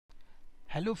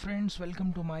Hello friends,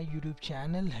 welcome to my YouTube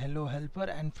channel Hello Helper.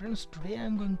 And friends, today I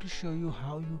am going to show you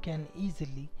how you can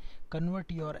easily convert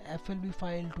your FLV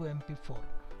file to MP4.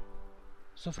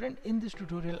 So friend, in this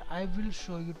tutorial I will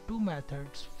show you two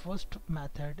methods. First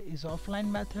method is offline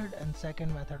method and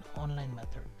second method online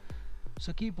method.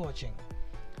 So keep watching.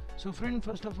 So friend,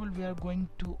 first of all we are going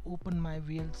to open my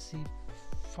VLC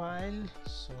file.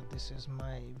 So this is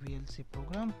my VLC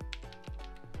program.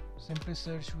 Simply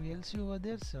search VLC over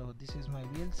there. So this is my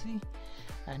VLC,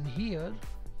 and here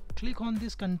click on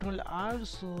this Ctrl R,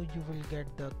 so you will get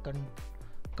the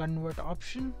convert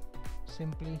option.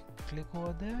 Simply click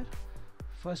over there.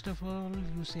 First of all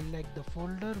you select the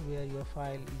folder where your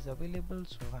file is available,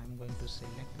 so I'm going to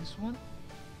select this one,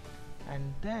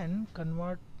 and then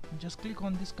convert. Just click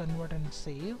on this convert and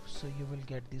save, so you will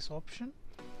get this option.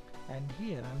 And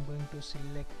here I'm going to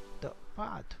select the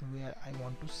path where I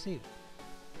want to save.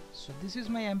 So this is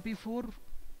my MP4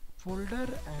 folder,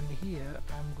 and here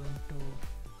I'm going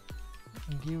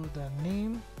to give the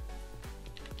name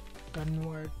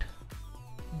convert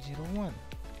 01,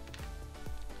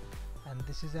 and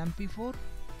this is MP4.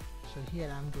 So here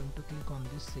I'm going to click on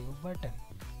this save button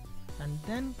and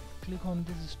then click on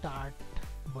this start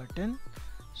button.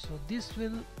 So this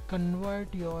will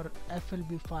convert your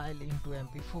FLV file into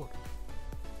MP4.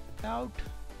 Out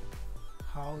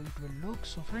how it will look.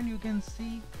 So friend, you can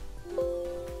see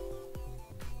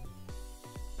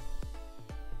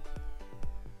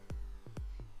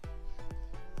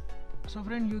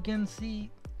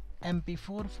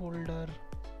MP4 folder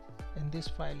in this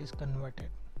file is converted.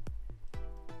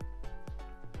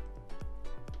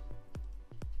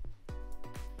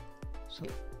 So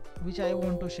which I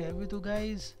want to share with you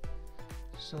guys.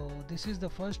 So this is the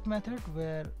first method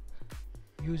where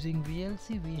using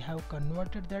VLC we have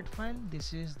converted that file.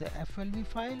 This is the FLV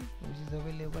file which is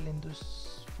available in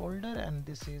this folder, and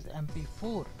this is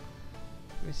MP4,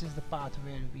 which is the path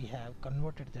where we have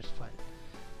converted this file.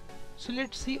 So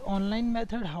let's see online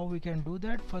method how we can do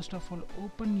that. First of all,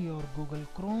 open your Google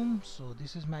Chrome. So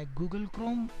this is my Google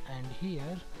Chrome, and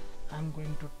here I'm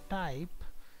going to type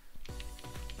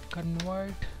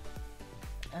convert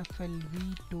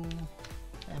FLV to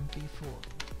MP4.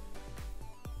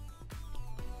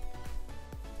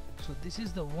 So this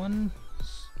is the one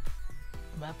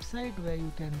website where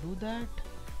you can do that,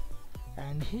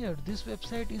 and here this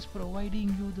website is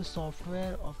providing you the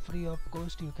software of free of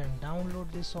cost. You can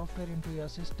download this software into your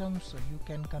system, so you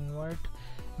can convert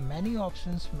many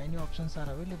options are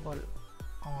available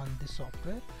on this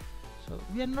software. So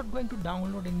we are not going to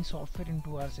download any software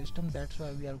into our system, that's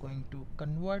why we are going to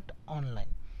convert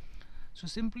online. So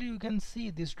simply you can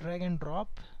see this drag and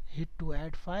drop, hit to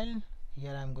add file.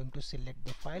 Here I am going to select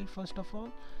the file first of all.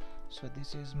 So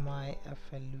this is my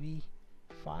FLV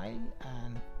file,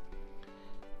 and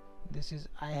this is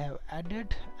I have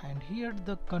added, and here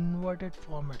the converted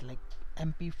format like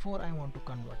MP4 I want to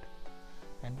convert,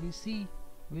 and we see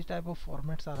which type of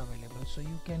formats are available. So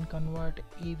you can convert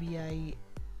AVI,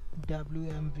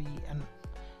 WMV and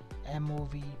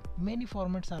MOV. Many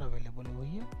formats are available over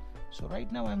here. So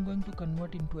right now I'm going to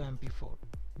convert into MP4.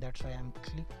 That's why I'm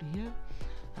clicked here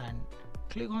and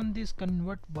click on this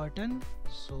convert button,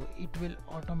 so it will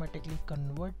automatically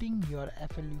converting your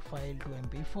FLV file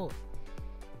to MP4.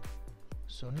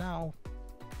 So now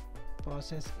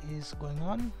process is going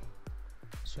on,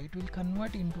 so it will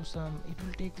convert into some, it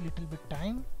will take little bit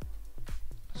time.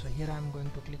 So here I'm going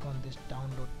to click on this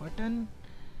download button,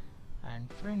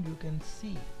 and friend, you can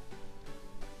see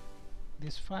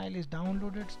this file is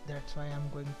downloaded. That's why I'm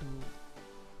going to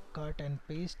cut and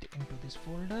paste into this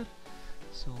folder.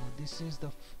 So this is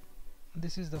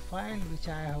the file which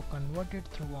I have converted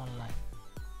through online.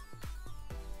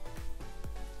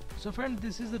 So friend,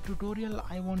 this is the tutorial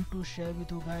I want to share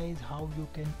with you guys how you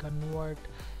can convert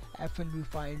FLV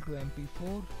file to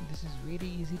MP4. This is very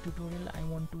easy tutorial I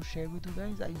want to share with you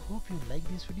guys. I hope you like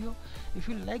this video. If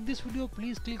you like this video,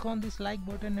 please click on this like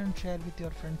button and share with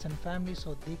your friends and family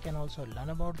so they can also learn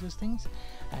about these things.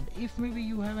 And if maybe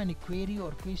you have any query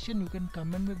or question, you can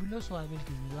comment me below, so I will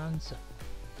give you answer.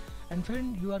 And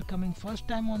friend, you are coming first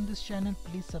time on this channel,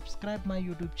 please subscribe my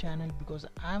YouTube channel, because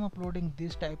I am uploading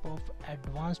this type of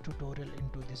advanced tutorial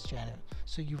into this channel,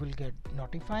 so you will get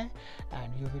notified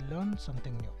and you will learn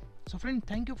something new. So friend,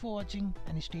 thank you for watching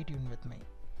and stay tuned with me.